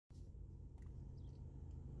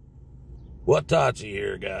Watachi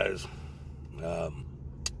here, guys.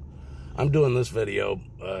 I'm doing this video.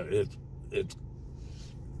 It's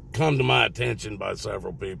come to my attention by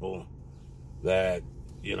several people that,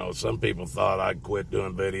 some people thought I'd quit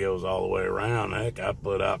doing videos all the way around. Heck, I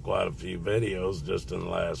put out quite a few videos just in the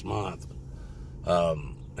last month.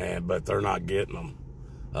 But they're not getting them.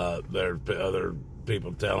 There's other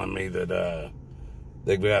people telling me that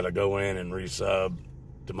they've got to go in and resub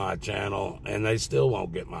to my channel, and they still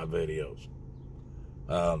won't get my videos.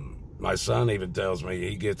 My son even tells me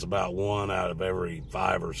he gets about 1 out of every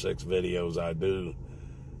 5 or 6 videos I do.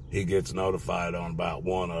 He gets notified on about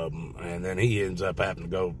 1 of them, and then he ends up having to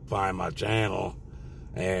go find my channel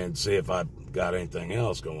and see if I've got anything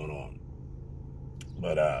else going on.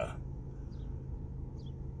 But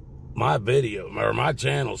my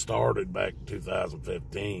channel started back in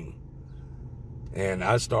 2015, and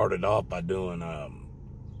I started off by doing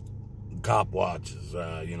cop watches.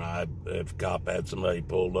 If a cop had somebody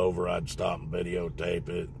pulled over, I'd stop and videotape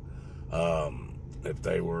it. If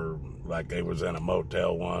they were, like they was in a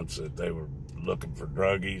motel once, if they were looking for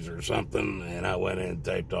druggies or something, and I went in and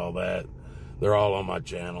taped all that. They're all on my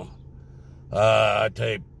channel. I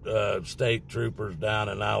taped state troopers down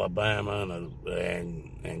in Alabama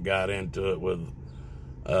and got into it with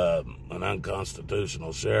an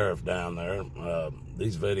unconstitutional sheriff down there.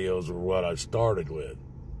 These videos were what I started with.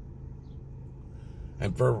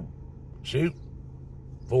 And for,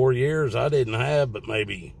 4 years, I didn't have but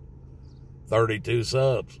maybe 32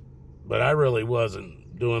 subs. But I really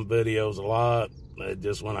wasn't doing videos a lot.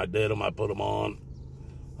 Just when I did them, I put them on.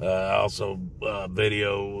 I also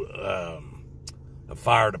video a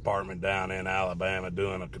fire department down in Alabama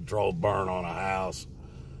doing a controlled burn on a house,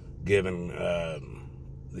 giving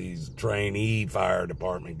these trainee fire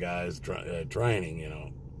department guys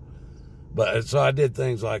training, But so I did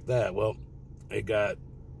things like that. Well,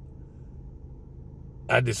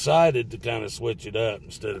 I decided to kind of switch it up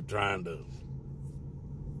instead of trying to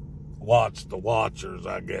watch the watchers,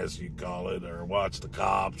 I guess you call it, or watch the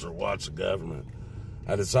cops or watch the government.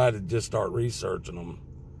 I decided to just start researching them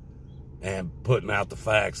and putting out the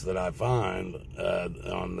facts that I find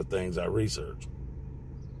on the things I research.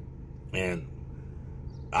 And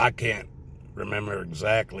I can't remember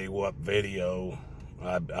exactly what video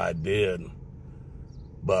I did,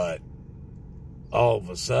 but all of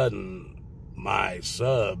a sudden, my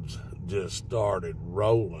subs just started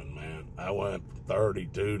rolling, man. I went from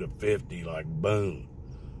 32 to 50, like boom,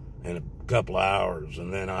 in a couple of hours.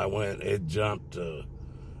 And then it jumped to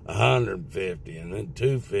 150 and then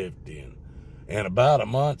 250. And in about a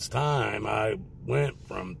month's time, I went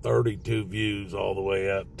from 32 views all the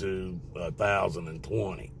way up to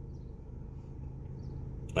 1,020.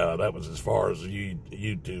 That was as far as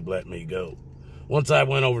YouTube let me go. Once I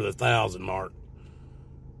went over the 1,000 mark,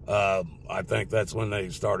 I think that's when they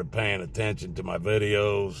started paying attention to my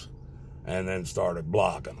videos and then started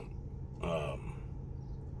blocking them.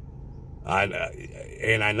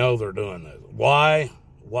 I know they're doing this. Why?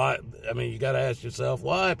 I mean, you got to ask yourself,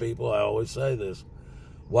 why, people? I always say this.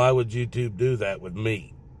 Why would YouTube do that with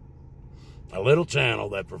me? A little channel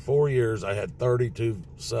that for 4 years I had 32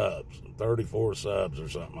 subs, 34 subs or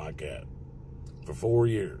something like that for 4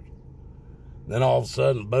 years. Then all of a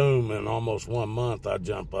sudden, boom, in almost 1 month, I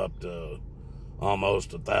jump up to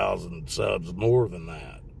almost 1,000 subs, more than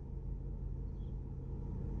that.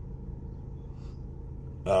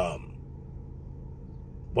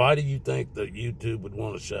 Why do you think that YouTube would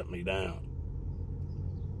want to shut me down?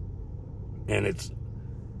 And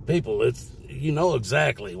you know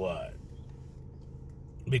exactly why.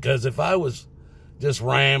 Because if I was just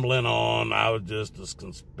rambling on, I was just a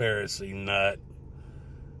conspiracy nut,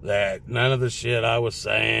 that none of the shit I was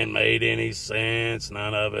saying made any sense,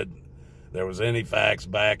 none of it, there was any facts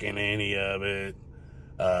backing any of it.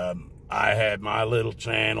 I had my little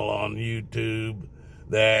channel on YouTube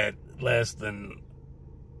that less than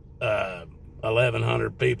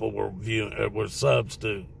 1,100 people were subs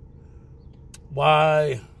to.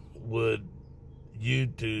 Why would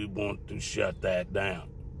YouTube want to shut that down?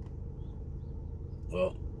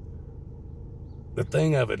 Well, the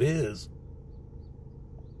thing of it is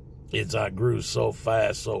I grew so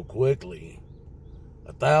fast, so quickly.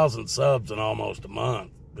 1,000 subs in almost a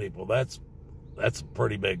month, people, that's a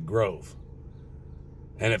pretty big growth.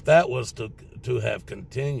 And if that was to have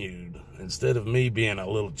continued, instead of me being a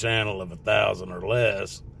little channel of 1,000 or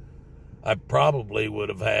less, I probably would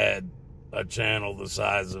have had a channel the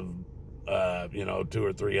size of 200,000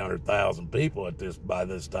 or 300,000 people by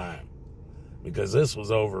this time, because this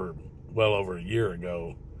was well over a year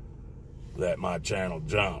ago that my channel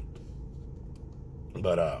jumped.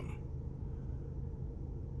 But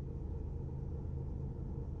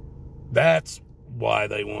That's why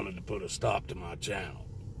they wanted to put a stop to my channel.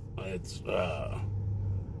 It's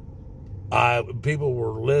people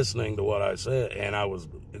were listening to what I said, and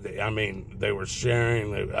they were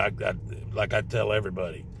sharing. Like I tell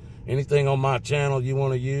everybody, anything on my channel you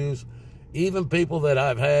want to use, even people that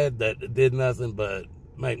I've had that did nothing but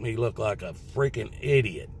make me look like a freaking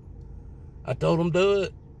idiot, I told them do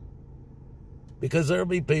it. Because there'll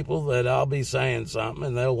be people that I'll be saying something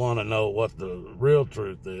and they'll want to know what the real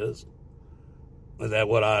truth is. That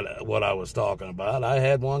what I was talking about. I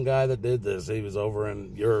had one guy that did this. He was over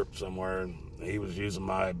in Europe somewhere, and he was using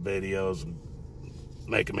my videos and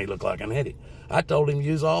making me look like an idiot. I told him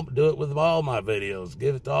do it with all my videos.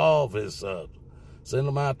 Give it to all of his subs. Send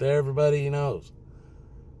them out to everybody he knows.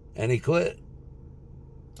 And he quit.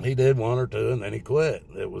 He did one or two, and then he quit.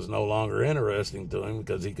 It was no longer interesting to him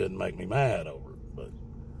because he couldn't make me mad over it. But,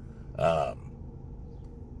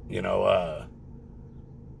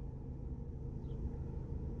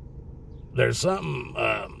 there's something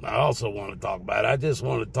I also want to talk about. I just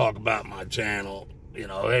want to talk about my channel.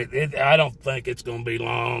 I don't think it's going to be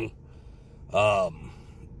long.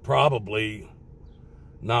 Probably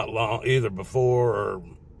not long, either before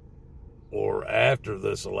or after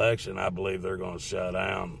this election. I believe they're going to shut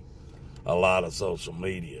down a lot of social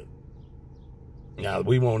media. Now,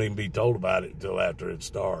 we won't even be told about it until after it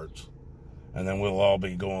starts. And then we'll all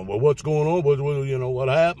be going, well, what's going on? What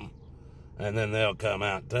happened? And then they'll come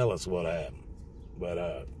out and tell us what happened.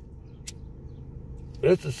 But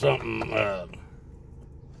this is something I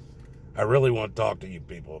really want to talk to you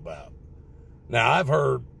people about. Now, I've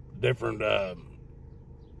heard different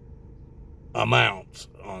amounts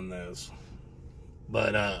on this.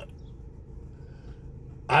 But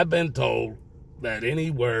I've been told that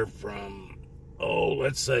anywhere from,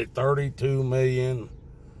 let's say 32 million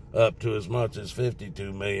up to as much as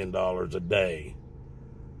 $52 million a day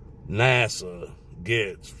NASA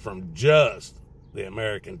gets from just the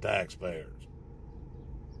American taxpayers.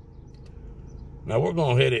 Now we're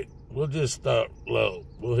going to hit it. We'll just start low.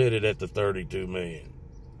 We'll hit it at the 32 million.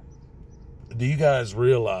 Do you guys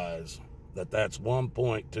realize that that's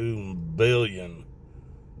 $1.2 billion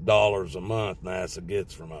a month NASA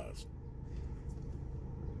gets from us?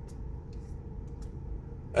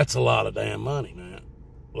 That's a lot of damn money, man.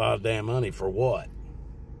 A lot of damn money for what?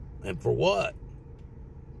 And for what?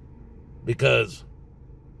 Because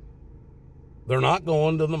they're not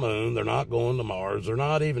going to the moon, they're not going to Mars, they're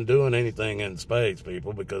not even doing anything in space,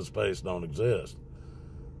 people, because space don't exist.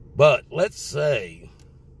 But let's say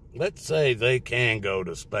they can go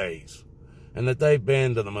to space and that they've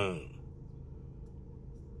been to the moon.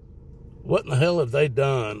 What in the hell have they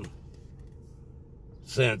done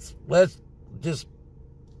since? Let's just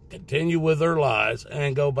continue with their lies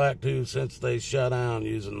and go back to since they shut down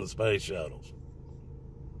using the space shuttles.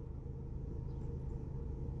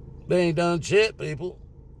 They ain't done shit, people,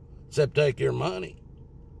 except take your money.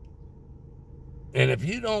 And if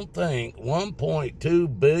you don't think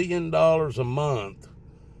 $1.2 billion a month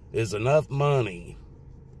is enough money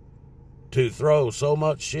to throw so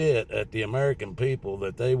much shit at the American people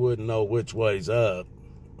that they wouldn't know which way's up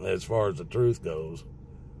as far as the truth goes,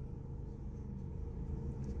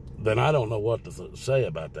 then I don't know what to say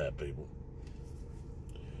about that, people.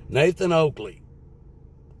 Nathan Oakley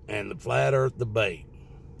and the Flat Earth Debate.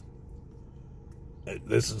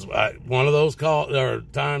 This is one of those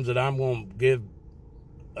times that I'm going to give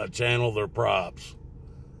a channel their props.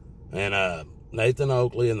 And Nathan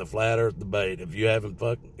Oakley and the Flat Earth Debate. If you haven't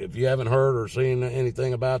heard or seen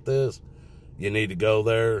anything about this, you need to go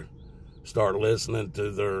there, start listening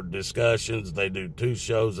to their discussions. They do 2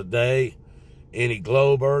 shows a day. Any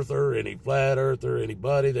globe earther, any flat earther,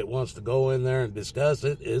 anybody that wants to go in there and discuss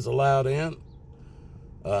it is allowed in.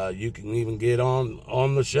 You can even get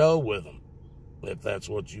on the show with them if that's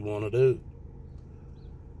what you want to do.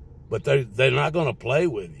 But they're not going to play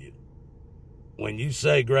with you. When you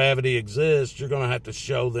say gravity exists, you're going to have to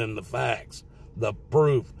show them the facts, the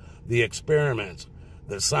proof, the experiments,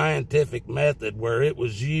 the scientific method where it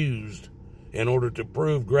was used in order to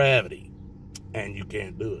prove gravity. And you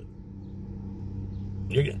can't do it.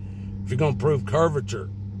 If you're going to prove curvature,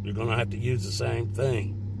 you're going to have to use the same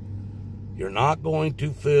thing. You're not going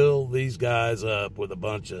to fill these guys up with a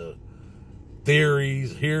bunch of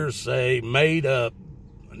theories, hearsay, made up,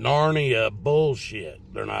 Narnia bullshit.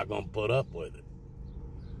 They're not going to put up with it.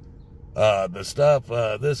 The stuff,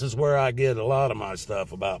 this is where I get a lot of my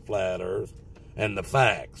stuff about flat earth and the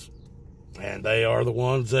facts. And they are the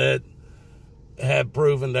ones that have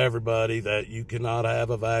proven to everybody that you cannot have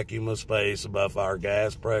a vacuum of space above our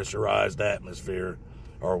gas pressurized atmosphere,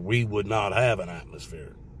 or we would not have an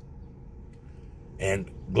atmosphere. And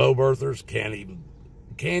globe earthers can't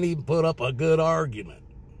even put up a good argument.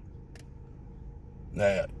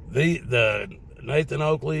 Now, the Nathan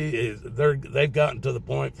Oakley they've gotten to the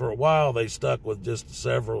point for a while they stuck with just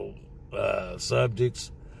several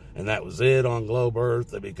subjects, and that was it on globe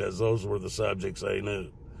earth because those were the subjects they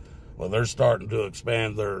knew. Well, they're starting to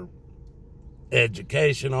expand their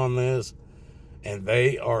education on this, and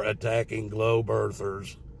they are attacking globe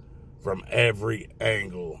earthers from every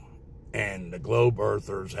angle. And the globe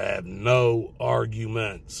earthers have no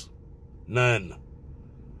arguments. None.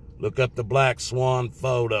 Look up the Black Swan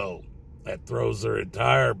photo. That throws their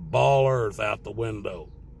entire ball earth out the window.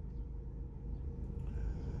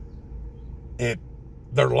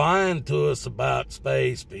 They're lying to us about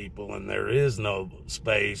space, people, and there is no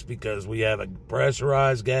space because we have a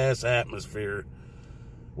pressurized gas atmosphere.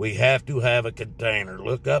 We have to have a container.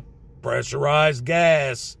 Look up pressurized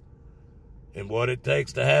gas and what it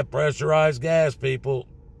takes to have pressurized gas, people,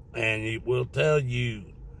 and it will tell you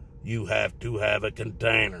you have to have a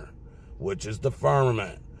container, which is the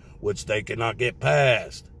firmament, which they cannot get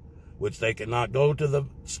past, which they cannot go to the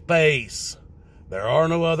space. There are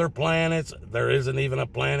no other planets. There isn't even a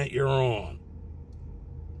planet you're on.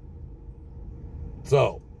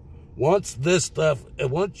 So, once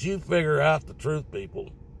you figure out the truth, people,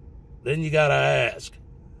 then you got to ask,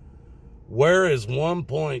 where is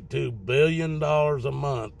 $1.2 billion a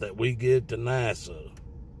month that we give to NASA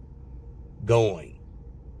going?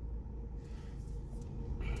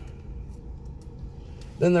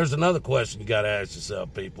 Then there's another question you got to ask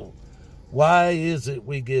yourself, people. Why is it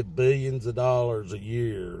we give billions of dollars a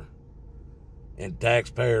year in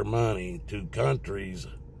taxpayer money to countries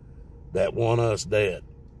that want us dead?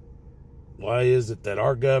 Why is it that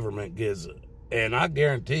our government gives it? And I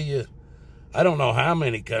guarantee you, I don't know how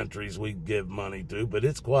many countries we give money to, but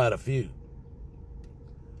it's quite a few.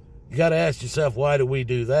 You got to ask yourself, why do we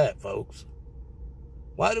do that, folks?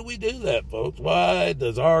 Why do we do that, folks? Why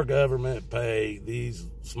does our government pay these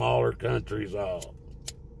smaller countries off?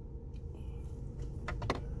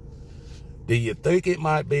 Do you think it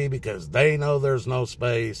might be because they know there's no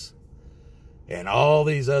space and all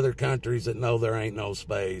these other countries that know there ain't no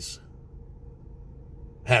space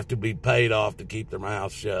have to be paid off to keep their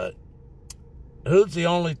mouths shut? Who's the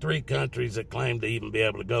only 3 countries that claim to even be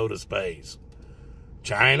able to go to space?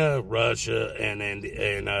 China, Russia, and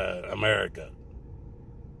America.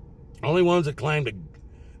 Only ones that claim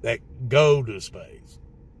that go to space.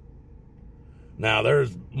 Now,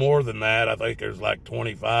 there's more than that. I think there's like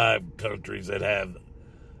 25 countries that have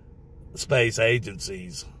space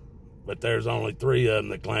agencies, but there's only 3 of them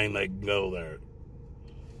that claim they can go there.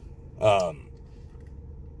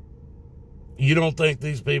 You don't think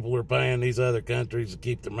these people are paying these other countries to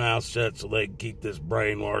keep their mouths shut so they can keep this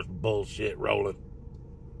brainwash bullshit rolling?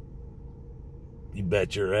 You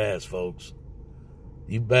bet your ass, folks.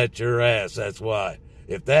 You bet your ass. That's why.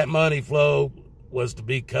 If that money flow was to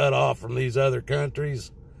be cut off from these other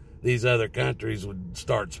countries would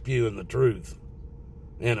start spewing the truth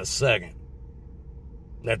in a second.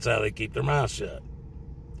 That's how they keep their mouth shut.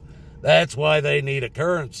 That's why they need a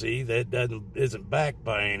currency that isn't backed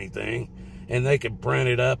by anything, and they can print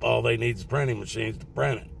it up. All they need is printing machines to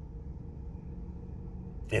print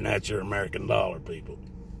it. And that's your American dollar, people.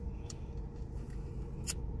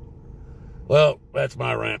 Well, that's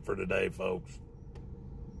my rant for today, folks.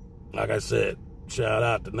 Like I said, shout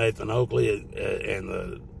out to Nathan Oakley and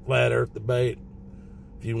the Flat Earth debate.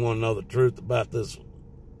 If you want to know the truth about this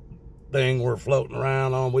thing we're floating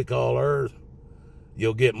around on we call Earth,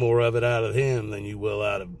 you'll get more of it out of him than you will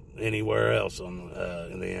out of anywhere else on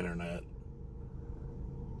in the internet.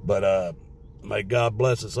 But may God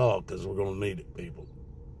bless us all, because we're going to need it, people.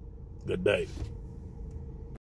 Good day.